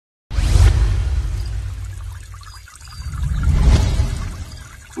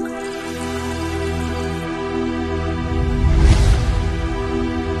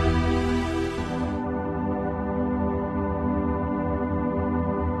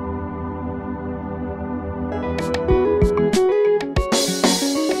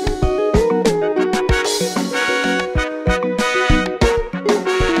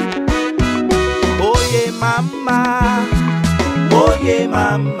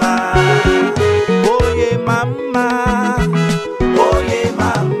mama. Oh yeah, mama. Oh yeah,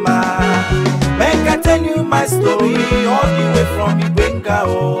 mama. Make I tell you my story all the way from Ibenga.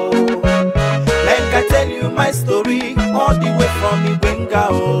 Oh, make I tell you my story all the way from Ibenga.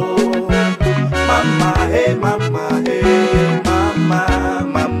 Oh, mama, hey, mama, hey, mama,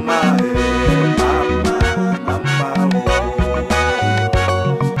 mama, hey, mama, mama.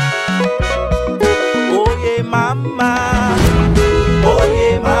 Oh yeah, mama. Oh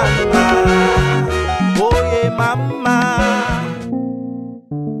yeah, mama. Oh yeah, mama.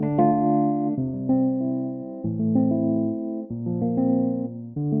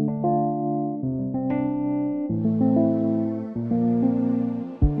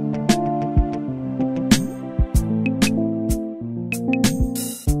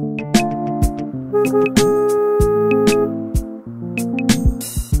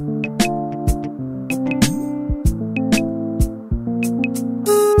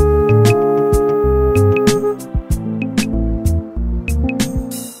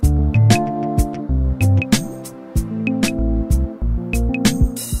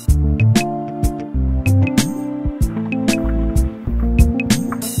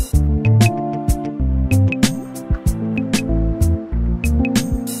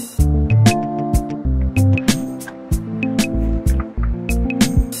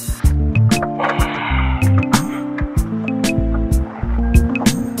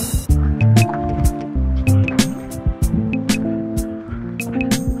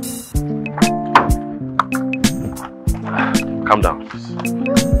 Calm down.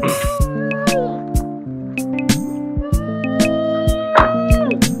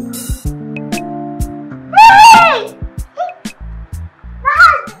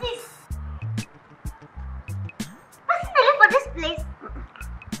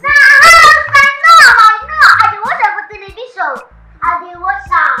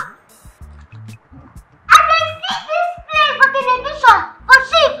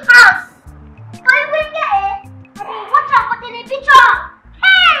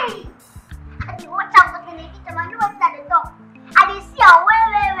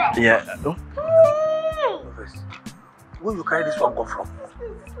 Yeah. Where you carry this one go from?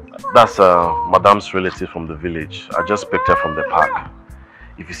 That's Madam's relative from the village. I just picked her from the park.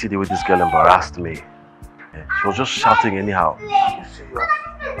 If you see the way this girl embarrassed me, she was just shouting anyhow.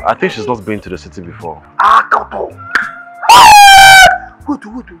 I think she's not been to the city before. Ah, Kato!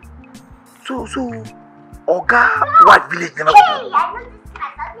 Wait. So, Oga, what village never go?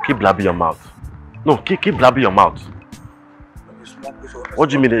 Keep blabbing your mouth. No, keep blabbing your mouth. What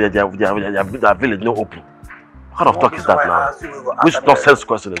do you mean that village no open? What kind of talk is that now? Which nonsense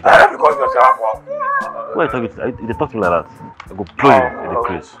question is that? Why are you talking? You talk to me like that? I go blow you in the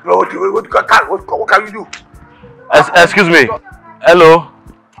place. What can you do? Excuse me. Hello.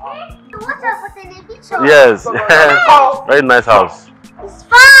 Yes. Very nice house. It's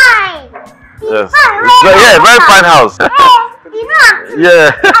fine. Yes. Yeah, very fine house.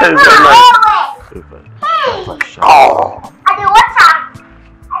 Yeah. It's very nice.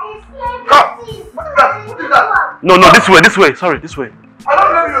 No, this way. Sorry, this way. I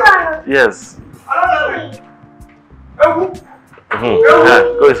don't know you. Yes. I don't know you. Yeah,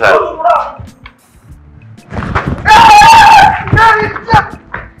 go inside.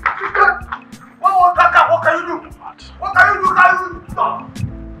 What can you do? What can you do? Can you stop?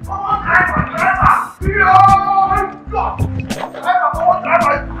 Come on, driver.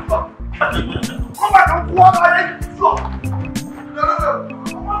 Come back and go on. Stop. No.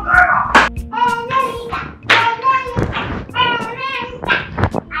 Come on, driver.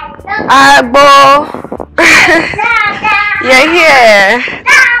 AGBO, you're here.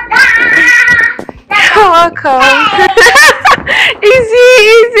 You're welcome.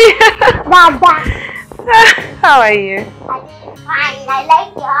 Easy. How are you? Fine. I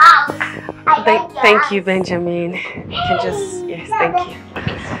like your house. Thank you, Benjamin. You can just, yes, thank you.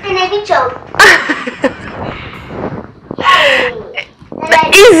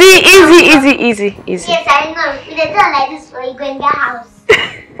 Easy. Yes, I know. If they don't like this for you, go in their house.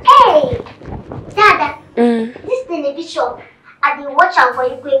 Hey, Dada, this television, I didn't watch out for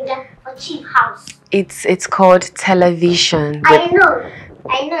you going there for cheap house. It's called television. I know.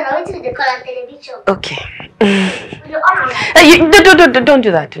 Now what do they call it television? Okay. Don't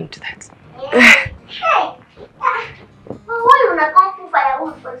do that. Don't do that. Hey, but why you not come for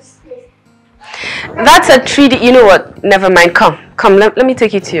firewood for this place? That's a 3D. You know what? Never mind. Come. Let me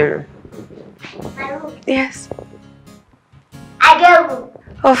take you to your room. My room? Yes. I get a room.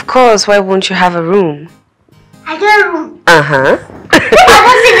 Of course. Why won't you have a room? I get a room. Uh-huh. I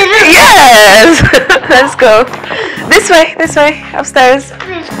want to see the room. Yes. Let's go. This way, upstairs.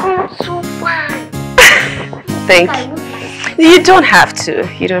 Please come so far. Thank you. You don't have to.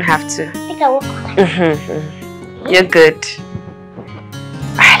 You don't have to. I can walk on. You're good.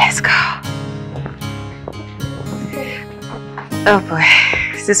 Alright, let's go. Oh boy,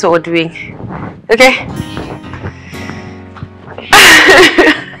 is this what we're doing? Okay.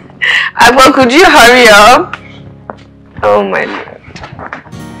 Agbo, could you hurry up? Oh my Lord.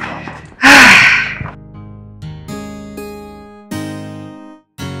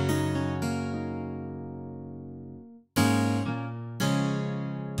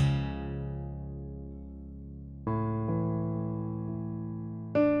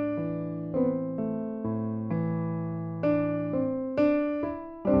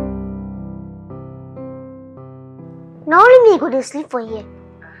 Now only me go to sleep for here.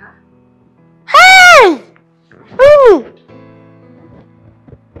 Hey! Mimi!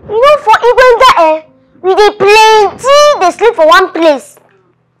 You know for Igwenga, we dey plenty, they sleep for one place.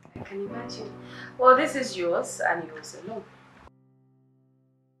 I can imagine. Well, this is yours and yours alone.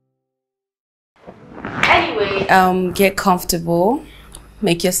 Anyway, get comfortable,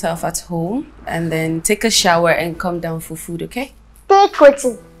 make yourself at home, and then take a shower and come down for food, okay? Take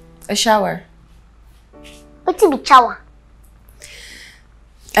wetin? A shower. Wetin be shower?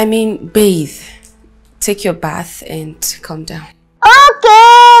 I mean, bathe. Take your bath and come down.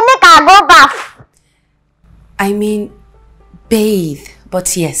 Okay, make I go bath. I mean, bathe.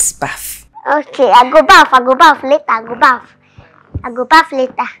 But yes, bath. Okay, I go bath later, I go bath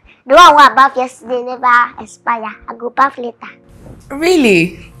later. The one I bath yesterday never expire. I go bath later.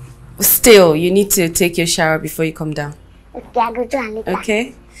 Really? Still, you need to take your shower before you come down. Okay, I go do it later.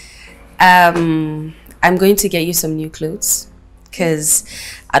 Okay? I'm going to get you some new clothes because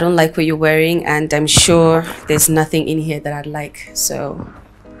I don't like what you're wearing and I'm sure there's nothing in here that I'd like. So,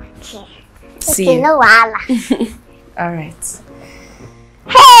 Okay. see Okay, you. no wahala. All right.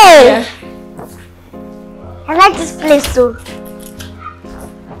 Hey! Yeah. I like this place too.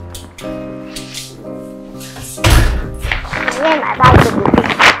 Where my bag go be?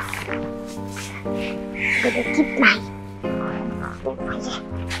 I'm gonna keep my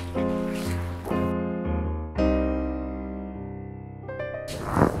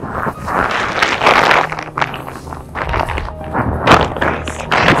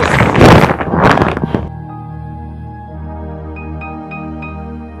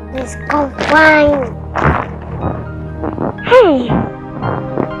Let's go fine. Hey.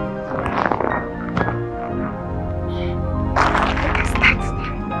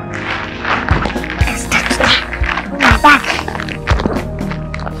 Let's start. Oh, my back.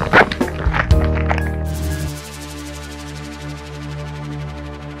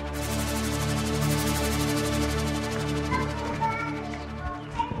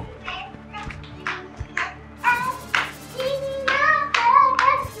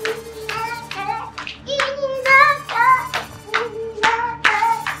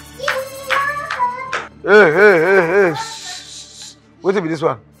 Hey. What be this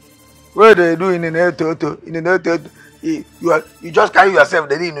one? What they do in the net? You just carry yourself.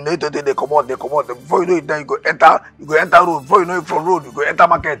 They in the net. They come out. Before you know it, then you go enter road. Before you know it from road, you go enter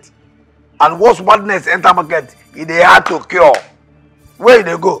market. And what's madness enter market? It they hard to cure. Where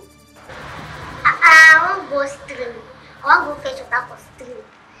they go? I want go stream. I want go fetch water for stream.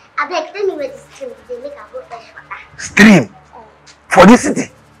 I beg, tell me where the stream is. They make I go fetch water. Stream for this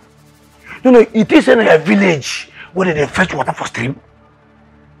city. No, it is in a village where they fetch water for stream.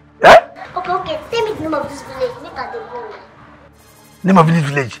 Eh? Okay. Tell me the name of this village. Make I go. Name of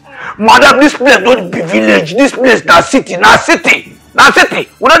village. Madam, this place don't be village. This place na city.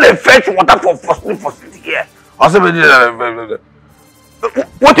 We don't dey fetch water for city here. What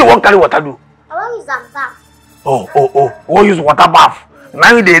you want carry water do? I want use a bath. Oh. Want use water bath.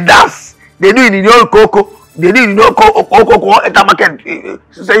 Now they dance. They do it in your cocoa. They do it in your cocoa enter market.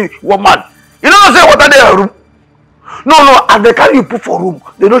 Say one man. You don't say water there room. No. As they carry you put for room,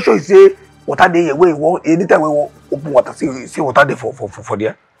 they don't show you say water there where you want. Anytime we want open water, see water there for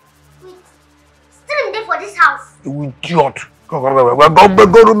there. Wait. Stream there for this house. You idiot. Go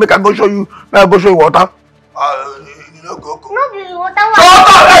room, make I go show you. Make I go show you water. You know go. No be water.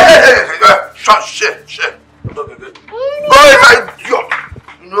 Hey. Shit. Go inside, idiot.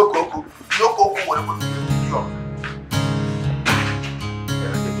 You know go. Whatever. Idiot.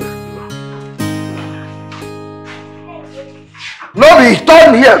 No, be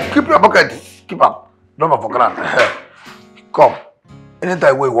turn here. Keep your bucket. Keep up. Don't for granted. Come.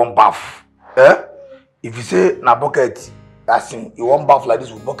 Anytime you want bath, if you say na bucket, that's in you want bath like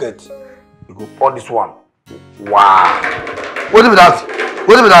this with bucket, you go pour this one. Wow. What is that?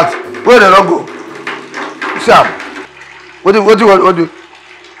 Where they don't go? See, What do?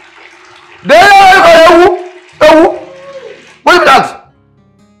 There, what is that?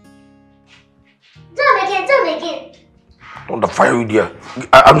 Don't again. On the fire with you.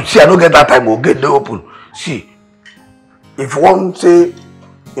 I don't get that time. We'll get the open. See, if you want say,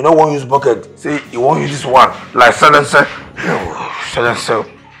 you don't want to use bucket. Say you want to use this one, like silencer. Silencer.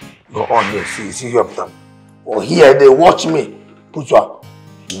 Go on here. See you up there. Or here they watch me. Put your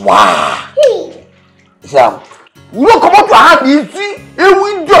wow. See, you don't come out your hand. You see,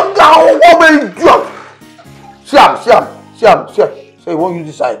 we jump down. See, you want to use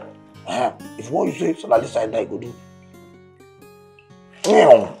this side. If you want to use it, so like this side, that you go do.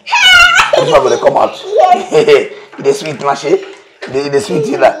 This one will come out. The sweet mashi, the sweet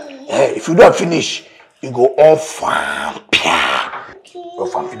healer. If you don't finish, you go off and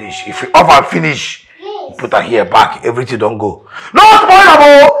finish. If you off and finish, put her here back. Everything don't go. No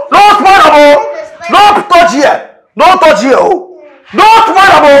spoilable. No touch here. No touch here. No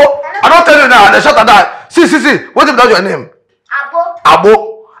spoilable. I don't tell you now. They shut her down. See. What if that's your name?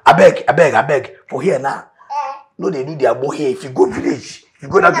 Abo. I beg. For here now. No, they do the Abo here. If you go village, if you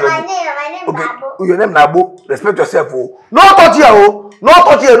go down to my name okay, Abo. Your name Abo. Respect yourself, oh. No touch here, oh. No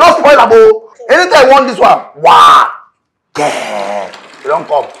touch here. No spoil Abo. Anytime you want this one, wow. Yeah. You don't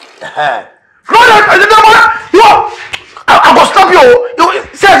come. No, I go stop you. You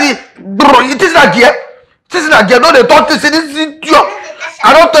say bro. It is not gear. This is not gear. No, they talk this. This is your.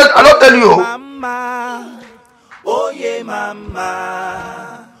 I don't tell you. Mama, oh yeah,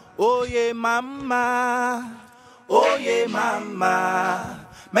 mama. Oh yeah, mama. Oh yeah, mama.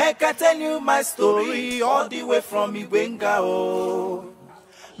 Make I tell you my story all the way from Iwenga, oh.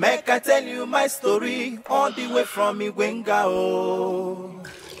 Make I tell you my story all the way from Iwenga, oh.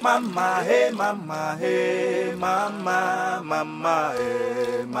 Mama, hey, mama, hey, mama, mama,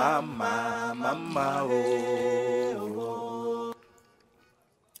 hey, mama, oh.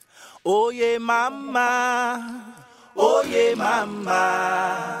 Oh yeah, mama. Oh yeah,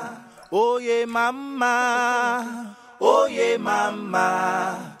 mama. Oh yeah, mama. Oh yeah,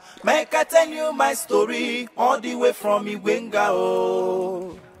 mama. Make I tell you my story all the way from Iwenga,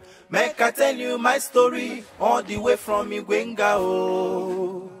 oh. Make I tell you my story all the way from Iwenga,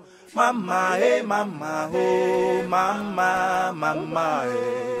 oh. Mama, hey, mama, oh, mama, mama,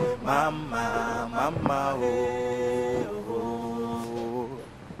 hey, mama, oh.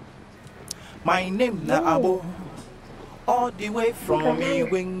 My name na Abo. All the way from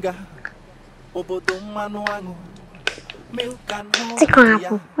Iwenga. Take on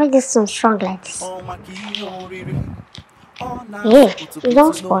apple. Why is this so strong like this? Yeah, you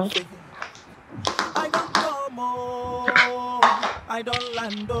don't spoil. You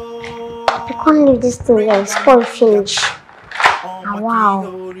can't leave this thing there. It's spoil finish. Oh, wow.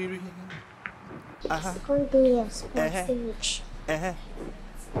 It's going to be a spoil finish.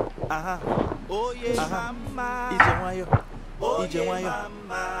 Oh yeah, mama.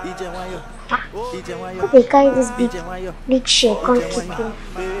 They carry this big share, can't keep him.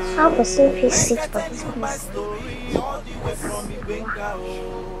 How person please sit for this place?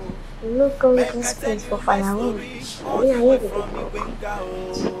 I'm not going to this place for firewood. I hear the cook.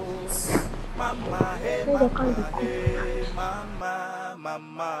 Where they can't be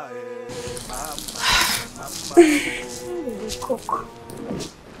cook.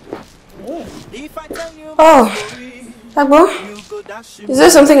 Oh, AGBO, is there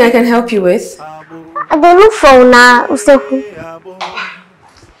something I can help you with? I don't look for now, Useku.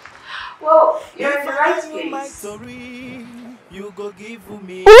 Well, you're in the right place. Who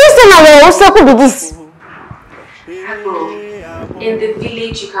is the Useku be this? AGBO, in the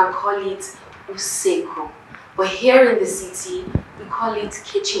village you can call it Useku, but here in the city we call it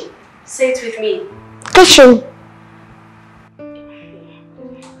kitchen. Say it with me. Kitchen.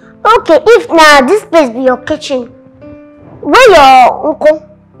 Okay, if now this place be your kitchen, where your uncle,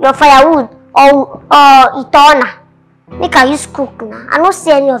 your firewood, or itona, make I use cook now. I don't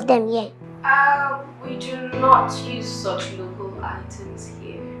see any of them here. We do not use such local items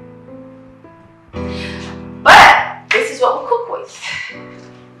here. But this is what we cook with.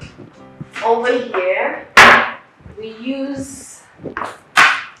 Over here, we use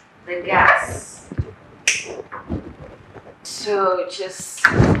the gas. So just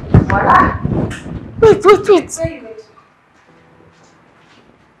voila. Wait.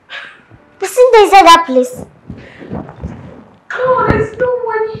 Isn't there inside that place? No, there's no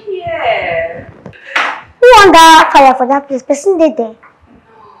one here. Who on that fire for that place? Person there? No.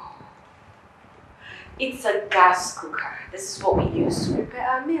 It's a gas cooker. This is what we use to prepare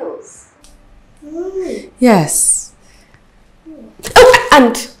our meals. Yes. Oh,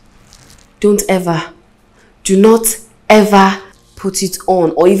 and do not ever put it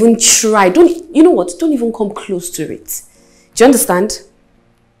on or even try. Don't, you know what? Don't even come close to it. Do you understand?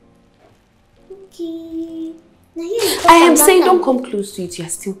 Okay. Now I am saying don't come close to it. You are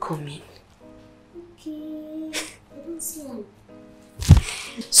still coming. Okay. I don't see them.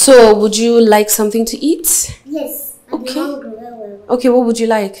 So, would you like something to eat? Yes. Okay. Hungry, well. Okay, what would you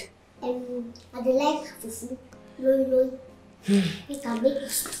like? I like fufu. No. We can make it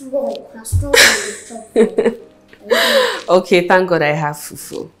strong. Okay, thank God I have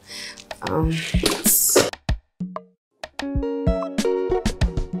fufu. Okay.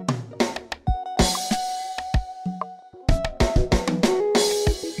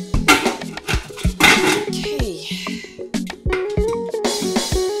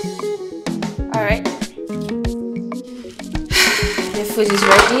 All right. Your food is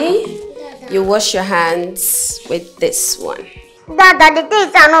ready. You wash your hands with this one. Dad, the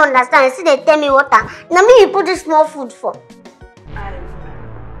things I don't understand. See, they tell me water. Now me, you put this small food for.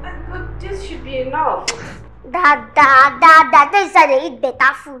 But this should be enough. Dad, they say they eat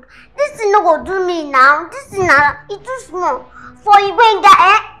better food. This thing no go do me now. This thing it's too small. For you going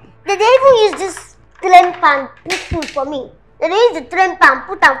there, they even use this train pan put food for me. They use the train pan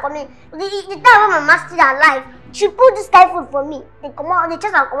put them for me. The time when my mama still alive, she put this kind of food for me. They just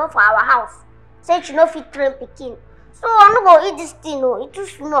come out for our house. Say she no fit train pikin. So I'm not gonna eat this thing, no, it's too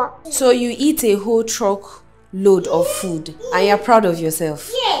small. So you eat a whole truck load of food and you're proud of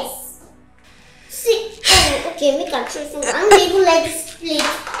yourself? Yes. See, okay, make a choice. I'm not even like this plate.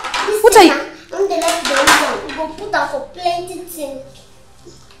 What are you? I'm the like the one. We go put out for plenty things.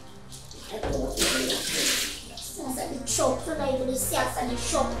 I don't want to do that. Outside the shop, so that you will see outside the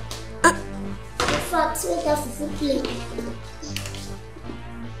shop. In fact, make that fufu plate.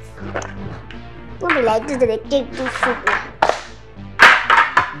 What be like this? They take two food now.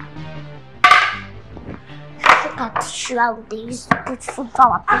 Look at the tissue how they used to put food for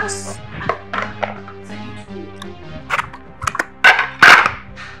our place.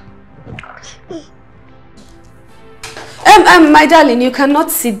 My darling, you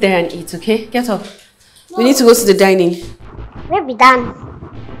cannot sit there and eat, okay? Get up. No. We need to go to the dining. Where be done?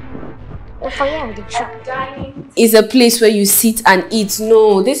 For you, the shop. Is a place where you sit and eat.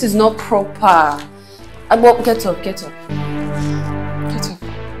 No, this is not proper. Get up. Get up.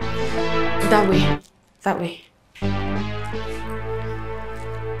 That way. That way.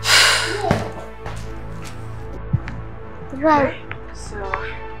 Right. So,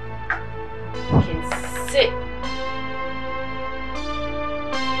 you can sit.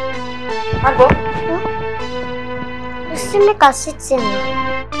 AGBO? You still make us sit in.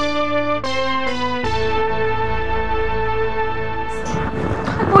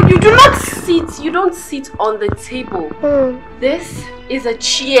 AGBO, you do not sit. You don't sit on the table. This is a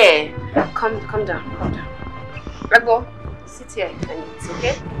chair. Come down. AGBO, sit here and eat,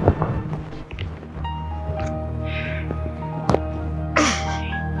 okay?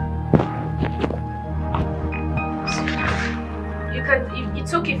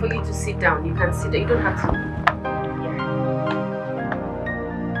 It's okay for you to sit down. You can sit there. You don't have to.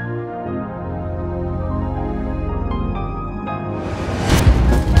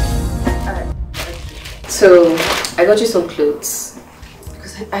 Alright. So I got you some clothes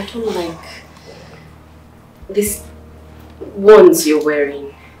because I don't like these ones you're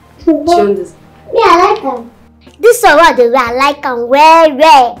wearing. Do you understand? Yeah, I like them. This is what they wear. I like them I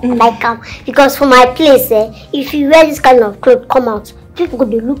like them because for my place, if you wear this kind of clothes, come out. People go,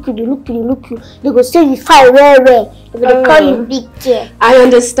 they look you. They go say you fine, wear. They go call you big chair. I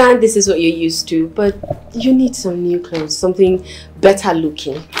understand this is what you're used to, but you need some new clothes, something better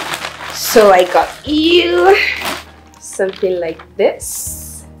looking. So I got you something like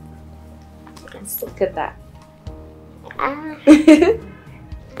this. Let's look at that.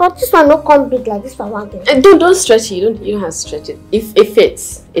 But this one don't come big like this one. Don't stretch it. You don't have to stretch it. It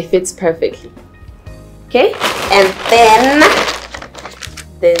fits perfectly. Okay, and then.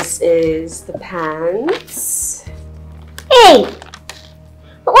 This is the pants. Hey!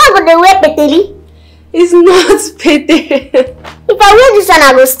 What about the wear peteli? It's not peteli. If I wear this one,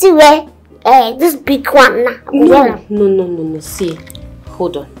 I will still wear this big one. No. See,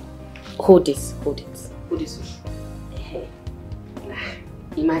 hold on. Hold this. Hey.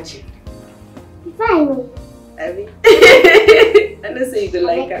 Imagine. Fine. I don't say you don't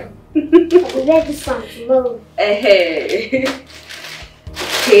like her. I will wear this one tomorrow. Hey.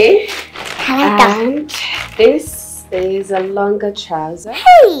 Okay, and this is a longer trouser.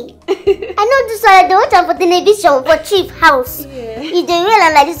 Hey! I know this one, they want for television for chief house. Yeah. If they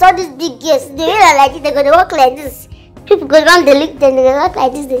wear like this, all these big girls, they wear like this, they're going to walk like this. People go around the link, then they walk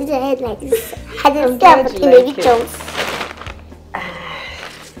like this, they do their head like this. I didn't care for television.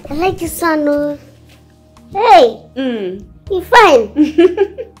 I like this one. Oh. Hey, you're fine.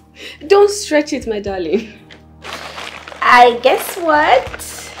 Don't stretch it, my darling. I guess what?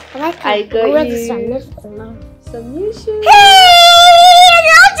 I got you some new shoes. Hey,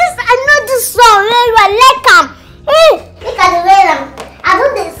 I know this song very well. I like them. Hey, look at the wear them. I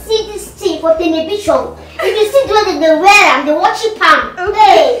don't see this thing for television. If you see the way they wear them, they watch it palm. Okay.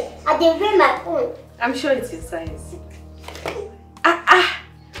 Hey, I they wear my phone. I'm sure it's your size.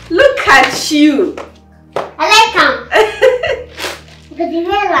 Look at you. I like them. Because they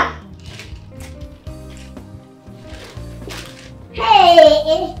wear them.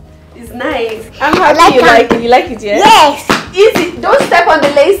 Hey. It's nice. I'm happy you like it. You like it, yeah? Yes. Easy. Don't step on the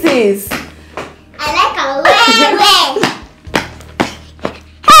laces. I like them.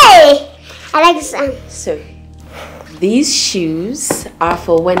 Hey. I like this one. So, these shoes are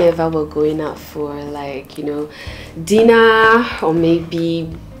for whenever we're going out for like, you know, dinner or maybe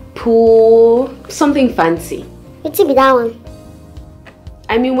pool, something fancy. It will be that one.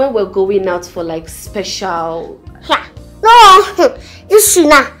 I mean when we're going out for like special. Yeah. No, this shoe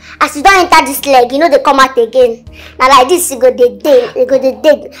now, as you don't enter this leg, you know they come out again. Now like this, you go the dig.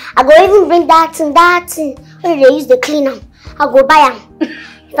 I go even bring that thing. When they use the cleaner, I go buy them.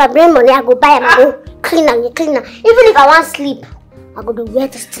 If I bring money, I go buy them. I go clean them. Even if I want sleep, I go to wear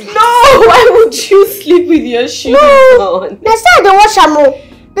this thing. No, why would you sleep with your shoes on? That's why they wash them.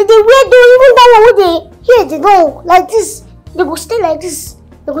 They wear even that one where they go like this. They go stay like this.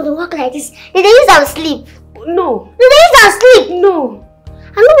 They go to walk like this. They use them sleep. No. They use them sleep. No.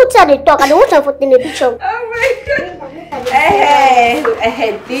 I know what they talk. I don't watch them for television. Oh my god.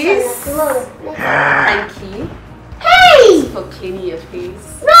 Hey, this. Thank you. Hey! For cleaning your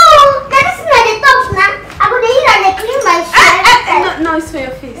face. No, that is not the talk now. I'm going to eat and they clean my shoe. No, it's for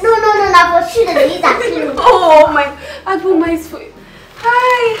your face. No, for sure they eat and clean. Oh my, AGBO my is for you.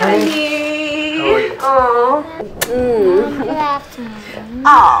 Hi, honey. How are you? Good afternoon.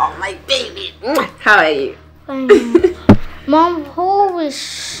 Oh, my baby. How are you? Mom, who is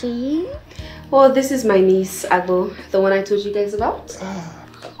she? Well, this is my niece, AGBO, the one I told you guys about.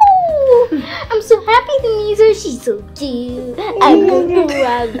 Oh, I'm so happy to meet her. She's so cute.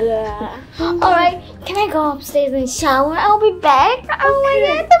 Alright, can I go upstairs and shower? I'll be back. Oh my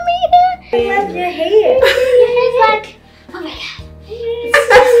god, to meet her. I love your hair. Your hair's like, oh my god.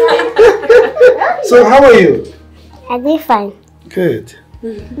 So how are you? I'm doing fine. Good.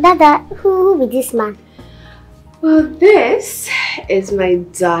 Dada, who is this man? Well, this is my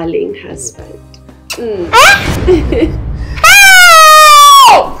darling husband. Hey!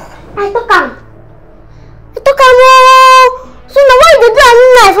 I took him. So now why did you do a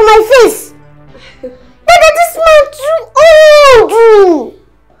knife for my face? Dada, this man too old.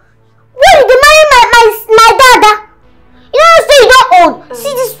 Why did you marry my dada? You know say you don't old.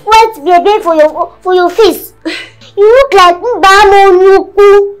 See this white baby for your face. You look like Mbamo Nuku.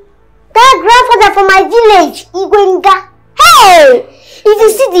 That grandfather from my village, Igwenga. Hey! If you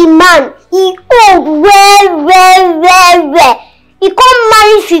see the man, he old well. He can't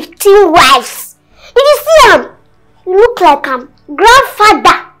marry 15 wives. If you see him, you look like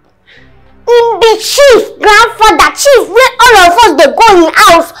grandfather. In the chief, grandfather, chief, where all of us they go in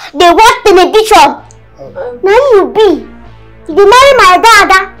house, they watch television. Now you be. If you marry my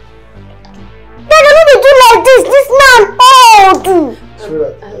dada, they don't do like this. This man old.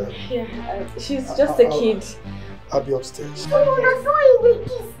 Yeah, she's just a kid. I'll be upstairs. Oh, that's why you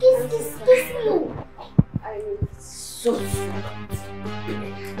kiss me. I'm so sorry.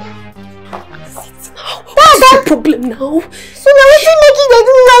 What's that problem now? So now what you making they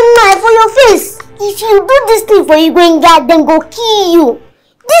do not for your face? If you do this thing for you going get them go kill you.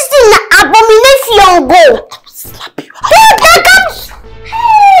 This thing is abomination go. Slap you. Hey,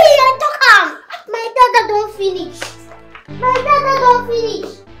 I took him. My dada don't finish.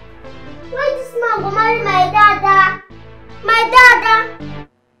 Why this man go marry my dada?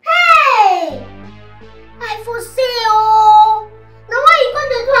 Hey! I foresee oh. Now why you going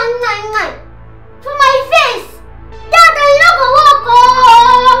to do a nine? For my face! Dada, you don't go walk oh!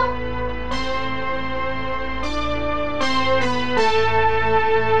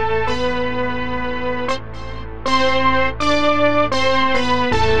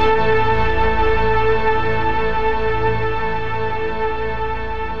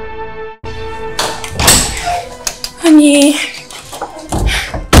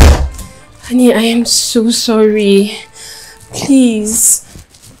 Honey, I am so sorry. Please.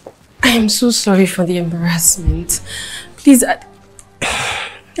 I am so sorry for the embarrassment. Please,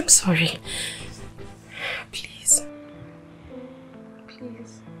 I'm sorry. Please.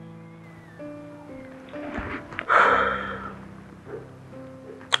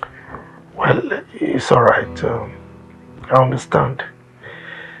 Well, it's alright. I understand.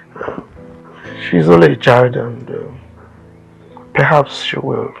 She's only a child and perhaps she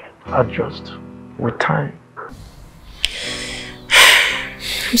will adjust with time.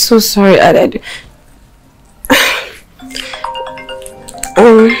 I'm so sorry, Aded.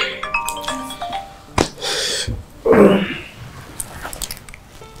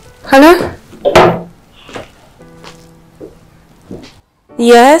 Hello?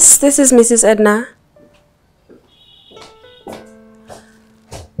 Yes, this is Mrs. Edna.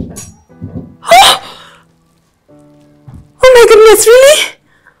 Oh my goodness, really?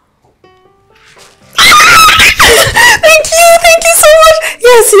 Thank you so much.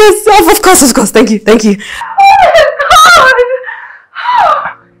 Yes, of course, thank you. Oh my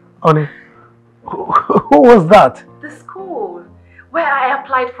God! Honey, who was that? The school where I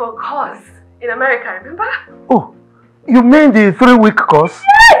applied for a course in America, remember? Oh, you mean the 3-week course?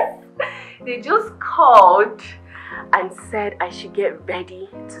 Yes! They just called and said I should get ready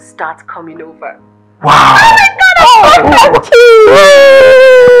to start coming over. Wow! Oh my God,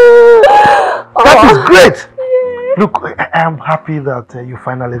 That is great! Look, I am happy that you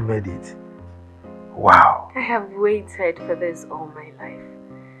finally made it. Wow! I have waited for this all my life.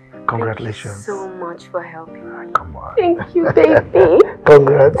 Congratulations. Thank you so much for helping me. Come on. Thank you, baby.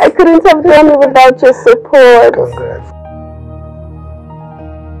 Congrats. I couldn't have done it without your support. Congrats.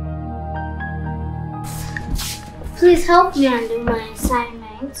 Please help me undo my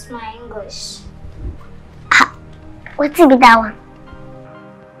assignments, my English. What's it be that one?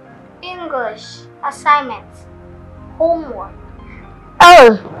 English assignments. Homework.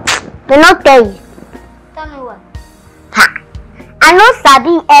 Oh, they not tell you. Tell me what? I no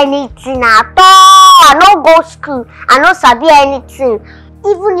sabi anything at all. I no go school. I no sabi anything.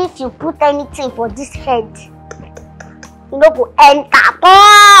 Even if you put anything for this head, you no go enter at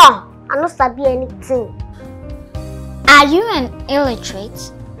all. I no sabi anything. Are you an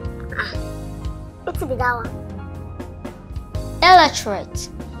illiterate? What's be that one? Illiterate.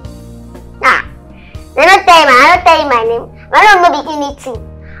 They don't tell you, I don't tell you my name. I don't know be anything.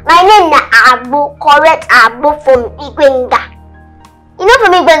 My name is AGBO, correct AGBO from Igwenga. You know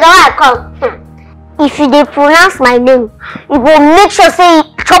from Igwenga where I come? If you dey pronounce my name, you go make sure say you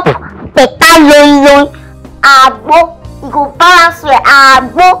chop better low. AGBO, you go balance your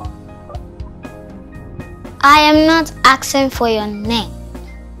AGBO. I am not asking for your name,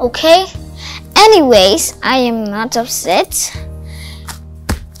 okay? Anyways, I am not upset.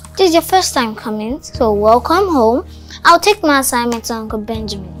 This is your first time coming, so welcome home. I'll take my assignment to Uncle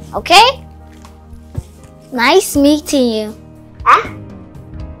Benjamin, okay? Nice meeting you. Huh?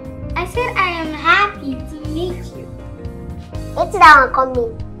 I said I am happy to meet you. What's that one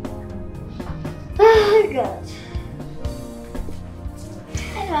coming? Oh, God.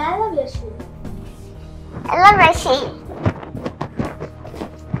 Anyway, I love your shoe. I love my sheep.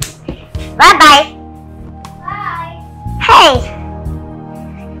 Bye-bye. Bye. Hey!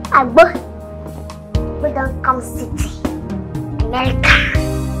 AGBO, we don't come city. America.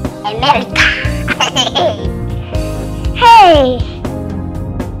 Hey!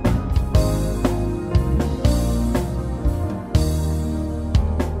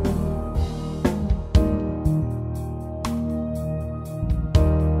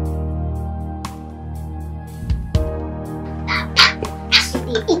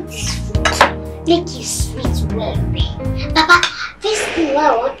 Make you sweet well. Papa, this thing I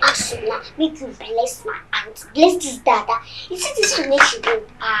want to ask you now, make you bless my aunt, bless this dada. You see this relationship?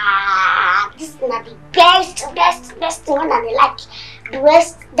 This is not the best thing when I like.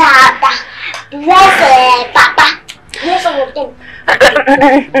 Bless dada, bless papa, bless all of them.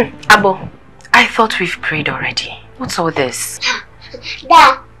 Abo, I thought we've prayed already. What's all this?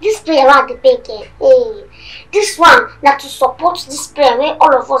 Dad, this prayer around the bacon. Hey. This one now to support this prayer when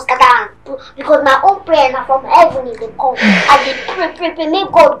all of us gather and because my own prayer now from heaven is the come. And they pray, make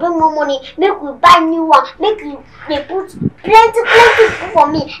God bring more money, make we buy new one, make they put plenty for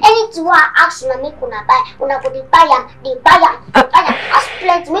me. Anything I ask you, make una buy, una go they buy am as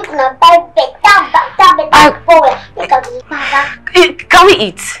plenty, make una buy better power. Can we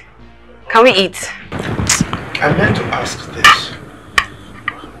eat? I meant to ask this.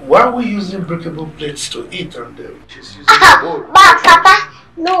 Why are we using breakable plates to eat and she's using the bowl? But Papa,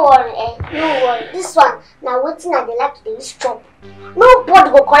 no worry. This one, now waiting and they like to use chop. Nobody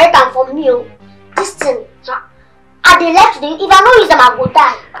go correct them for me. This thing, and they like to if I don't use them, I go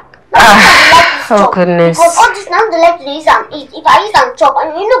die. Oh goodness. Because all this now they like to use and eat. If I use and chop,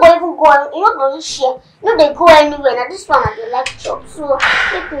 and you not go even go, you not go share. You know they go anywhere. Now this one I they like chop. So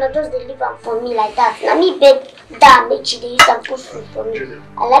make not just deliver them for me like that. Now me beg that make she they use and put food for me.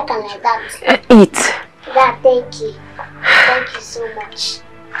 I like them like that. Eat. Yeah, thank you. Thank you so much.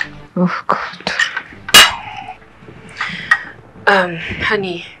 Oh God.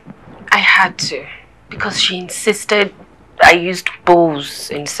 Honey, I had to because she insisted I used bowls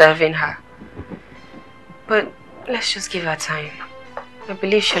in serving her. But let's just give her time. I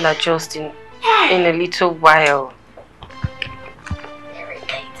believe she'll adjust in a little while.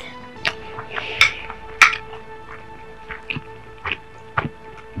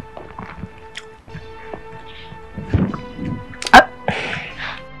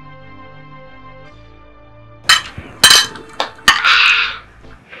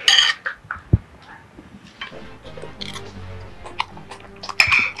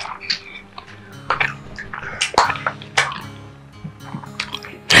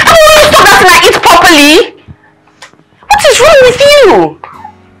 What is wrong with you?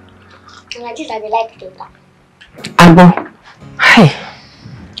 Like this, I like to do that. AGBO, hey.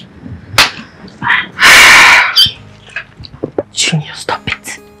 Junior, stop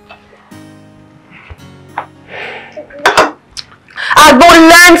it. AGBO,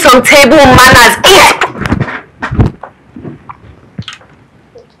 learn some table manners.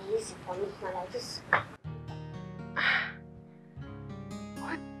 Easy for me, like this.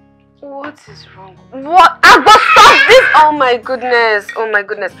 What is wrong? What? AGBO, stop this! Oh my goodness. Oh my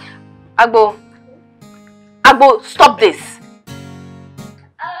goodness. AGBO, stop this.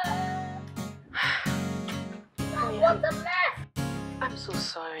 What a mess! I'm so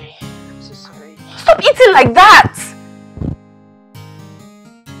sorry. I'm so sorry. Stop eating like that!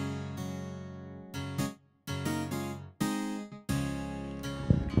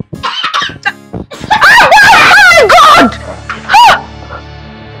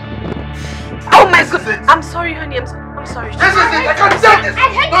 I'm sorry, honey. I'm sorry. This is it. I can't take this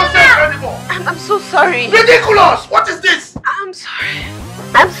nonsense anymore. I'm so sorry. Ridiculous. What is this? I'm sorry.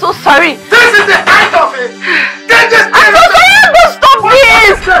 I'm so sorry. This is the end of it. Get this. I'm so sorry. AGBO, stop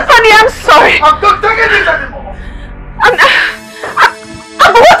this. Honey, I'm sorry. I'm not taking this anymore. AGBO,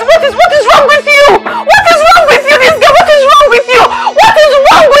 what is wrong with you? What is wrong with you? This girl, what is wrong with you? What is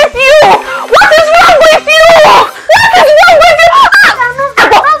wrong with you? What is wrong with you? What is wrong with you?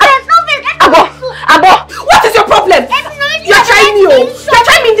 AGBO, what is your problem? You're trying me. You're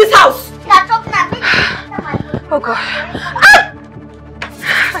trying me in this house. Oh God.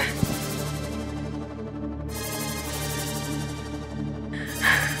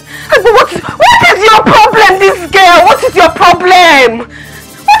 What is your problem, this girl? What is your problem?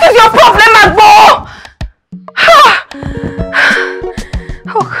 What is your problem, AGBO?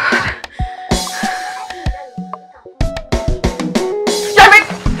 Oh God.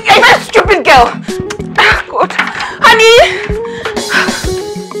 You're a very stupid girl. God. Honey.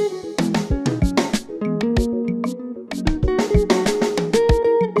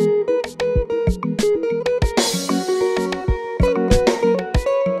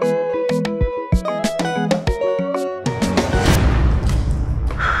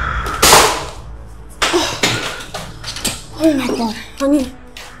 Oh my God,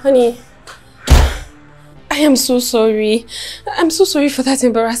 honey, I am so sorry. I'm so sorry for that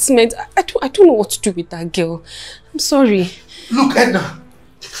embarrassment. I don't know what to do with that girl. I'm sorry. Look, Edna,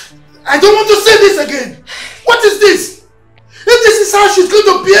 I don't want to say this again. What is this? If this is how she's going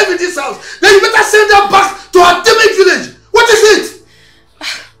to behave in this house, then you better send her back to her Demic village. What is it?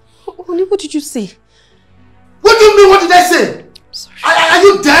 Honey, what did you say? What do you mean, what did I say? I'm sorry. Are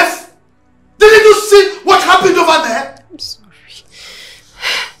you deaf? Didn't you see what happened over there? I'm sorry.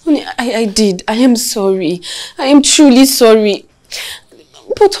 Honey, I did. I am sorry. I am truly sorry.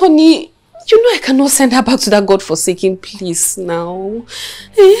 But honey, you know I cannot send her back to that God-forsaken place now.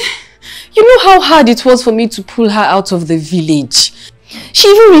 You know how hard it was for me to pull her out of the village. She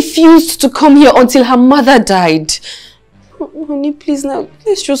even refused to come here until her mother died. Honey, please now,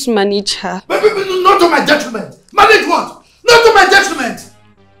 let's just manage her. But not to my detriment. Manage what? Not to my detriment.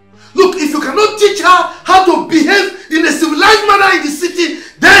 Look, if you cannot teach her how to behave in a civilized manner in the city,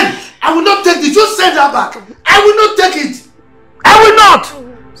 then I will not take this. Just send her back. I will not take it. I will not. Oh,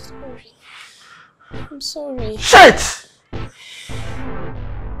 I'm sorry. I'm sorry. Shit!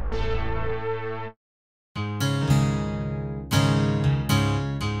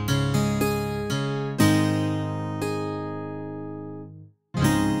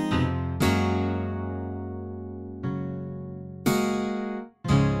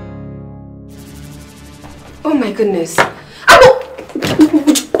 Oh my goodness. AGBO!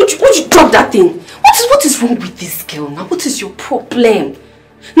 Would don't you drop that thing? What is wrong with this girl now? What is your problem?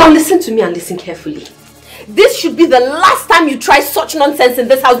 Now listen to me and listen carefully. This should be the last time you try such nonsense in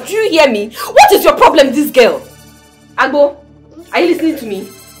this house. Do you hear me? What is your problem with this girl? AGBO, are you listening to me?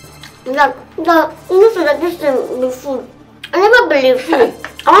 Dad, you know that this thing is food. I never believed you.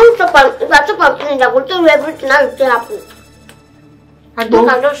 I want to stop, if I stop and clean, I will tell you everything that will happen. AGBO, You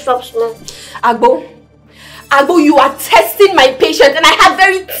can just stop small. AGBO, you are testing my patience and I have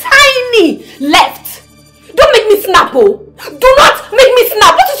very tiny left. Don't make me snap, oh. Do not make me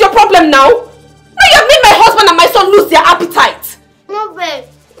snap. What is your problem now? Now you have made my husband and my son lose their appetite. No, babe.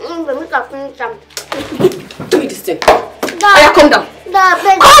 We can finish them. Give me this thing. Dad, Aya, calm down. Dad,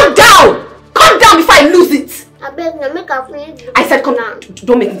 babe. Calm down! Calm down before I lose it. I beg you, make her finish. I said calm down.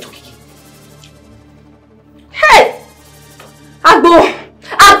 Don't make me talk again. Hey! AGBO!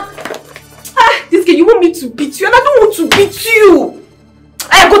 This girl, you want me to beat you and I don't want to beat you.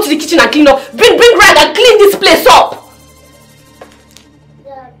 I go to the kitchen and clean up. Bring rag and clean this place up.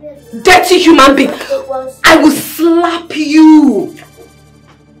 Dirty human being. I will slap you.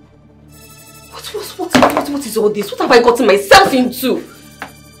 What is all this? What have I gotten myself into?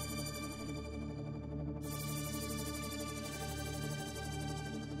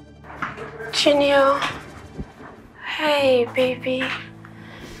 Junior. Hey, baby.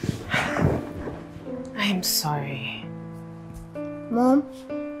 I'm sorry. Mom,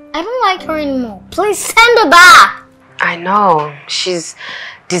 I don't like her anymore. Please send her back. I know. She's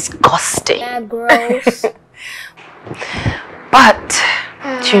disgusting. Yeah, gross. But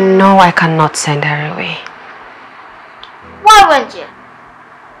you know I cannot send her away. Why won't you?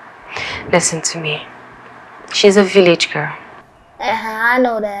 Listen to me. She's a village girl. I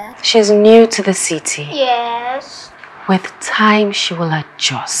know that. She's new to the city. Yes. With time, she will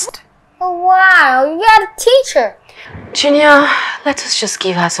adjust. Oh, wow, you got a teacher. Junior, let us just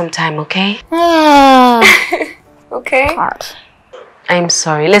give her some time, okay? Okay? God. I'm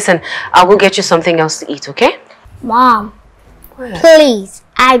sorry. Listen, I'll go get you something else to eat, okay? Mom, What? please,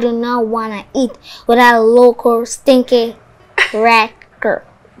 I do not want to eat with that local stinky rat girl.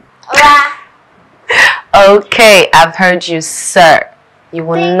 Okay, I've heard you, sir. You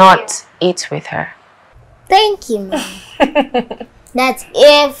will not eat with her. Thank you, Mom. That's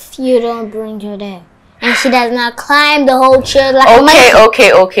if you don't bring her there. And she does not climb the whole chair like a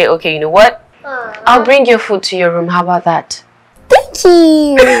monkey. Okay. You know what? I'll bring your food to your room. How about that? Thank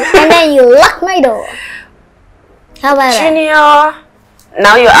you. And then you lock my door. How about that? Junior,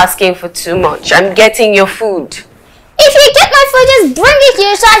 now you're asking for too much. I'm getting your food. If you get my food, just bring it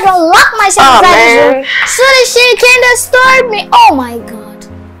here so I can lock myself inside this room so that she can't disturb me. Oh my God.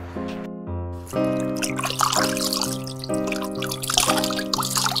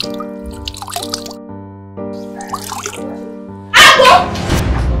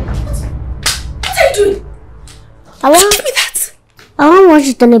 What are you doing? Give me that. I want to watch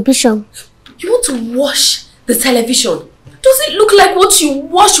the television. You want to wash the television? Does it look like what you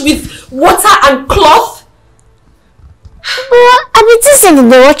wash with water and cloth? I be saying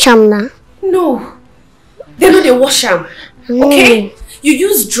they watch them now. No. They know they wash them. Okay? You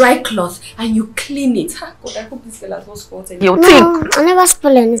use dry cloth and you clean it. God, I hope this girl has not spoiled anything. No, I never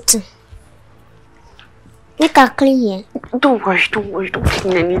spoil anything. Make her clean here. Don't worry, don't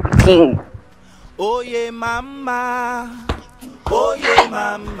clean anything. Oh yeah, mama. Oh yeah,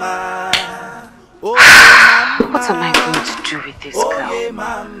 mama. Oh yeah, mama. What am I going to do with this girl? Oh yeah,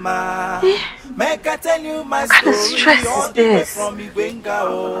 mama. Make I tell you my What kind of story. stress is this? From Igwenga,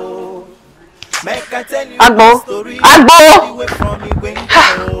 oh. Make I tell you AGBO! my story. AGBO! From Igwenga,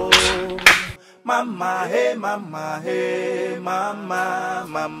 oh. Mama, hey, mama, hey, mama,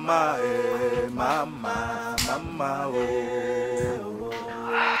 mama, hey, mama, mama, oh.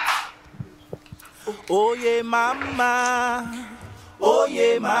 Oh yeah, mama. Oh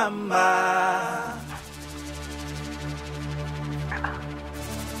yeah, mama.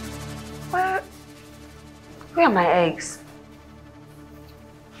 Where are my eggs?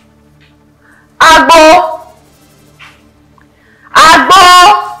 AGBO!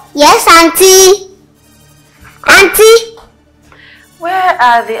 AGBO! Yes, Auntie. Auntie. Where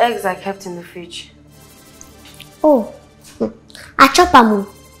are the eggs I kept in the fridge? Oh, I chop them.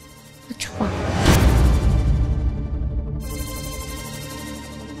 I chop them.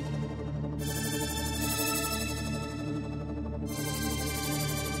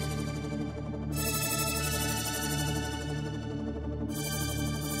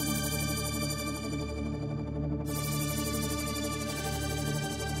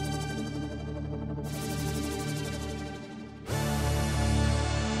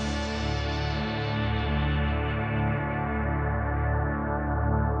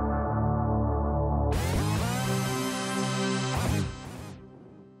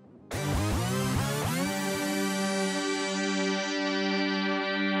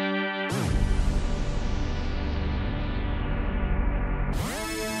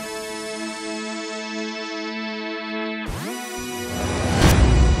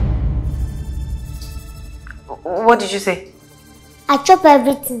 What did you say? I chop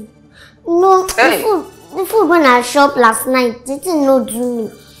everything. You know, the food when I shop last night, they didn't know do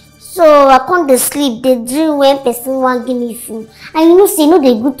me. So I can't dey sleep, they dream when person want give me food. And you know, say, you know,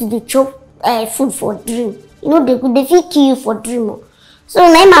 they good to the chop food for dream. You know, they feel kill you for dream. So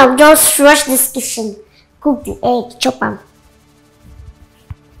now I'll just rush this kitchen, cook the egg, chop them.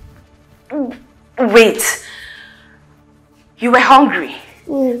 Wait. You were hungry.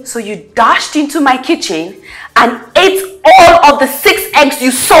 So you dashed into my kitchen and ate all of the 6 eggs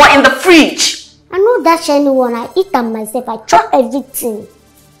you saw in the fridge. I know dash anyone, I eat them myself, I chop everything.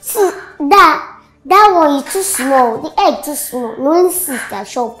 See, that one is too small, the egg too small, no only 6 I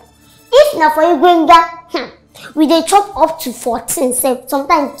chop. If not for you going that, we dey chop up to 14,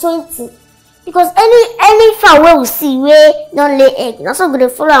 sometimes 20. Because any fowl where we see where don't lay egg, now so they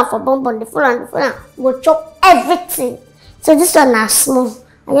follow am for bonbon, they follow am, go chop everything. So this one is small.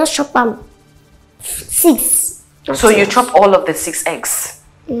 I just chop them 6. So you chop all of the 6 eggs?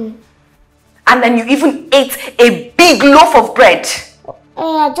 And then you even ate a big loaf of bread?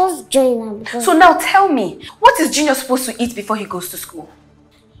 I just joined them. So now tell me, what is Junior supposed to eat before he goes to school?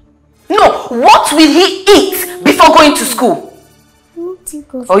 No, what will he eat before going to school?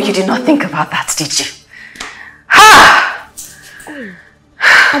 Oh, you did not think about that, did you? Ha!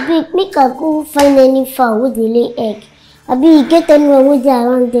 I make her go find any fowl with the lay egg. I be get anyone with the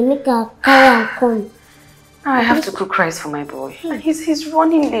around, they make her carry and come. I have to cook rice for my boy. He's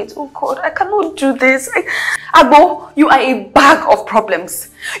running late. Oh God, I cannot do this. AGBO, you are a bag of problems.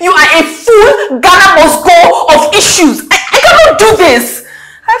 You are a full Ghana must go of issues. I cannot do this.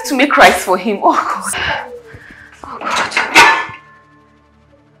 I have to make rice for him. Oh God. Oh God.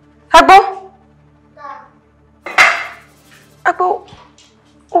 AGBO? AGBO,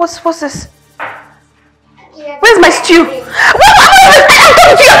 what's this? Where's my stew? I'm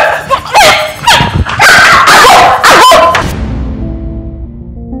coming to you!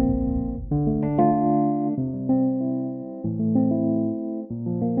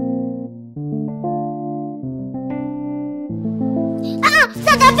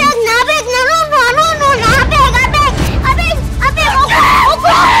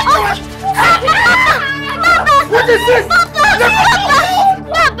 What is this?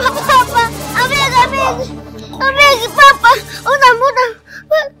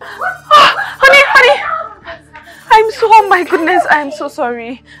 Honey, I'm so, oh my goodness, I'm so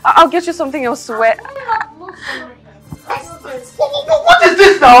sorry. I'll get you something else to wear. What is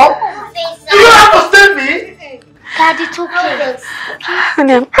this now? Do you understand me? Daddy took it.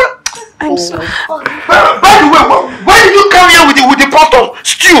 Honey, I'm sorry. By the way, why did you come here with the pot of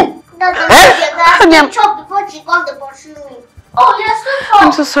stew? Honey,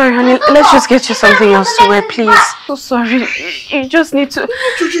 I'm so sorry, honey. Let's just get you something else to wear, please. So sorry. You just need to...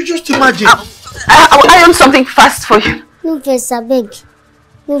 Just imagine. I'll iron something fast for you. No verse, I beg.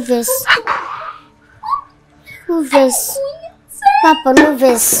 No verse. No verse. Papa, no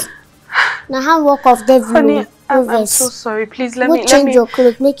verse. Now how walk off devil. Honey, no I'm so sorry. Please let me change your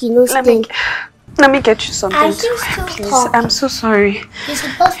clothes, make it no stink. Let me get you something to wear, please. I'm so sorry. You're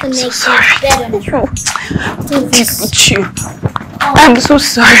supposed to make it better. With you. I'm so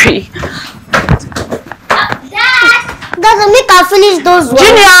sorry. Dad, make her finish those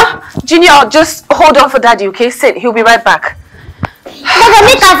ones. Junior, just hold on for Daddy, okay? Sit. He'll be right back. Dad,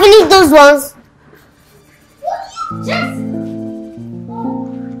 make her finish those ones.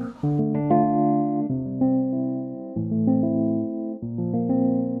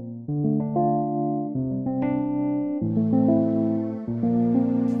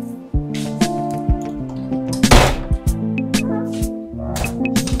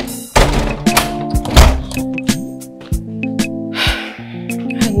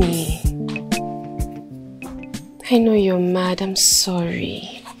 I know you're mad. I'm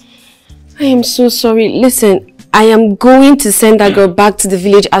sorry. I am so sorry. Listen, I am going to send that girl back to the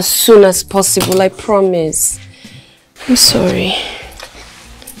village as soon as possible. I promise. I'm sorry.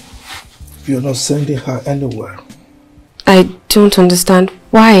 You're not sending her anywhere. I don't understand.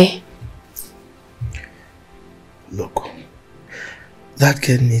 Why? Look, that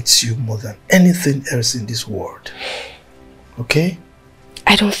girl needs you more than anything else in this world. Okay?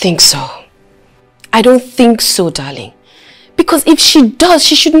 I don't think so. I don't think so, darling. Because if she does,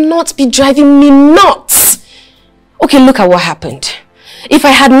 she should not be driving me nuts. Okay, look at what happened. If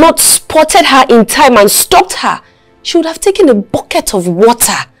I had not spotted her in time and stopped her, she would have taken a bucket of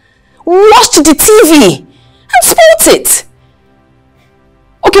water, washed the TV, and spoiled it.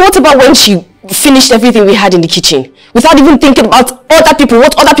 Okay, what about when she finished everything we had in the kitchen without even thinking about other people,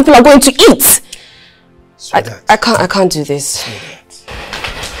 what other people are going to eat? I can't do this.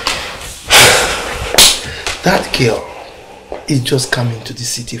 That girl is just coming to the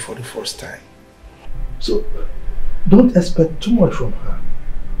city for the first time. So, don't expect too much from her.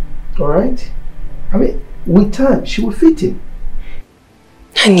 Alright? I mean, with time, she will fit in.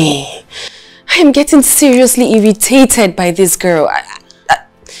 Honey, I am getting seriously irritated by this girl.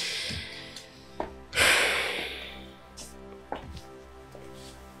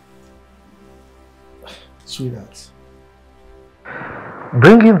 Sweetheart,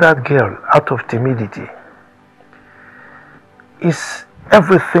 bringing that girl out of timidity is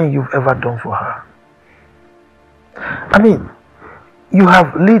everything you've ever done for her. I mean, you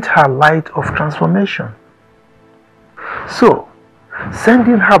have lit her light of transformation. So,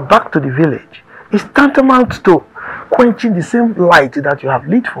 sending her back to the village is tantamount to quenching the same light that you have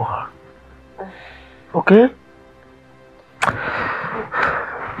lit for her. Okay?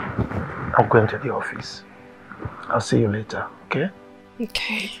 I'm going to the office. I'll see you later, okay?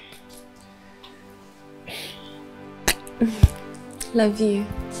 Okay. Love you.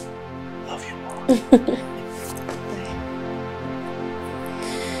 Love you more.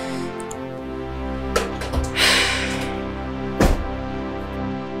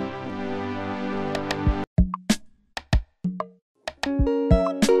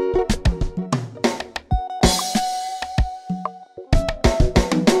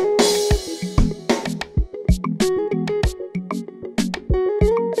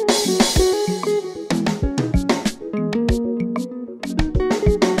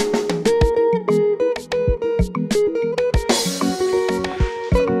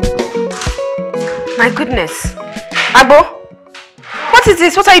 My goodness. AGBO, what is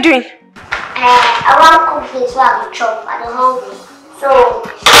this? What are you doing? I want to cook this while I chop. I don't hungry. So,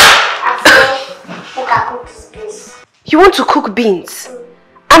 I say, I cook this place. You want to cook beans?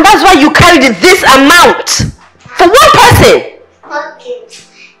 And that's why you carried this amount? For one person? Okay.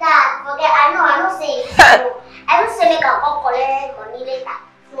 Dad, forget, I know say it. I don't say make a call collect money later.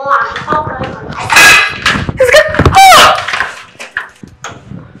 No, I'm call collect money.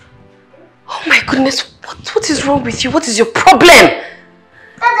 Oh my goodness, what is wrong with you? What is your problem? Dad,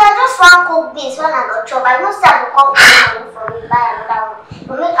 I just want to cook beans when I go chop. I don't say I will come money for me, buy another one.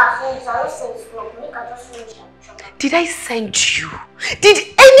 But make a finish, I don't say it's wrong. Make a just finish and chop. Did I send you? Did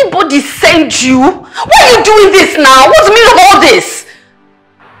anybody send you? Why are you doing this now? What's the meaning of all this?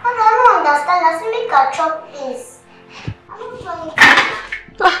 Dad, I don't understand. I say make a chop beans. I don't try it.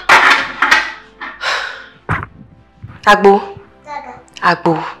 AGBO. Dada.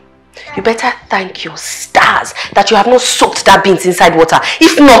 AGBO. You better thank your stars that you have not soaked that beans inside water.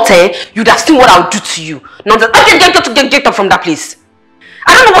 If not, you'd have seen what I would do to you. Nonsense. Get up from that place.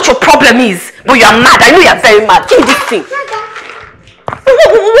 I don't know what your problem is, but you are mad. I know you are very mad. Give me this thing.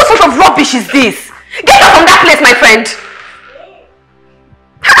 What sort of rubbish is this? Get up from that place, my friend.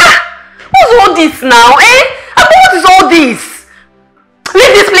 What's all this now, What is all this?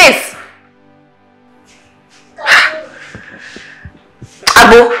 Leave this place.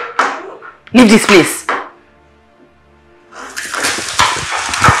 AGBO, leave this place.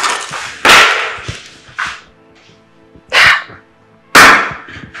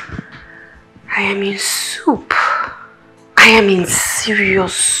 I am in soup. I am in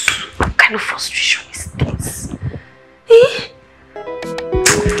serious soup. What kind of frustration is this?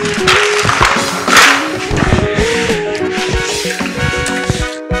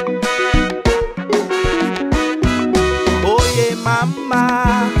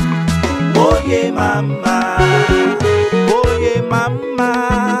 Mama, oh yeah, mama, oh yeah, mama,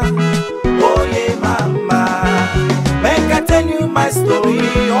 oh yeah, mama. Make I tell you my story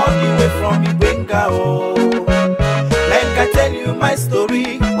all the way from Ibenga, oh. Make I tell you my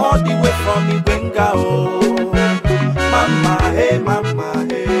story all the way from Ibenga, oh. Mama, hey, mama,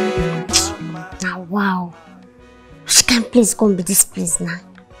 hey, mama. Now, wow. Which kind of place gonna be this place now?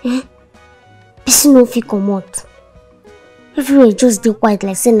 Person no fit come out. Everywhere just dey quiet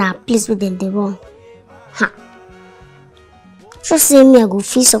like say na place where them dey run. Just say me I go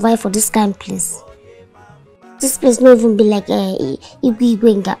fit survive for this kind of place. This place no even be like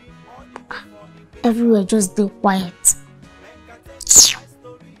Igwenga. Everywhere just dey quiet.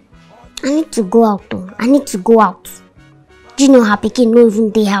 I need to go out though. I need to go out. Do you know how pikin no even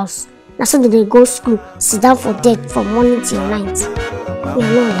dey house? Na so they go school, sit down for desk from morning till night. Me I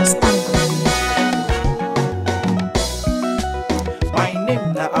no understand.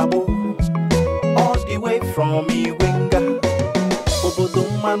 AGBO, all the way from Iwenga,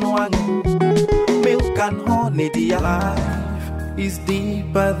 milk and honey, the life is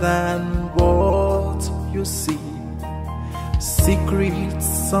deeper than what you see. Secrets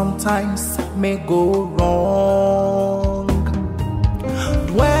sometimes may go wrong.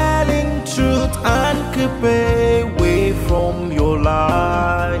 Dwelling truth and keep it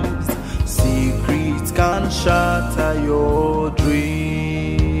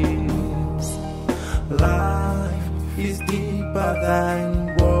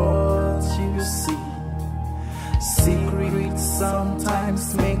than what you see. Secrets sometimes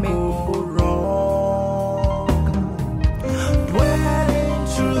may go wrong. Dwelling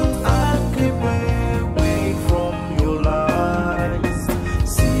truth and keep away from your lies.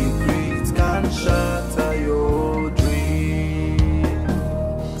 Secrets can shatter your dreams.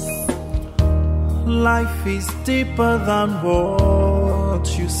 Life is deeper than what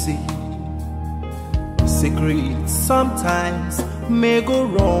you see. Secrets sometimes may go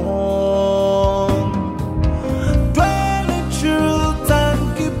wrong. Dwell in truth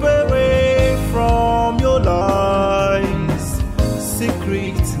and keep away from your lies.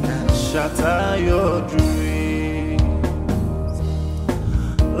 Secrets can shatter your dreams.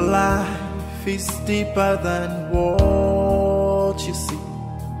 Life is deeper than what you see.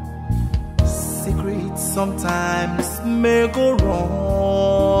 Secrets sometimes may go wrong.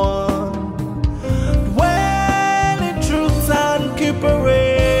 And keep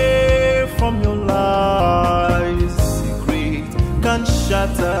away from your lies. Secret can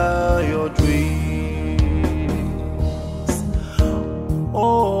shatter your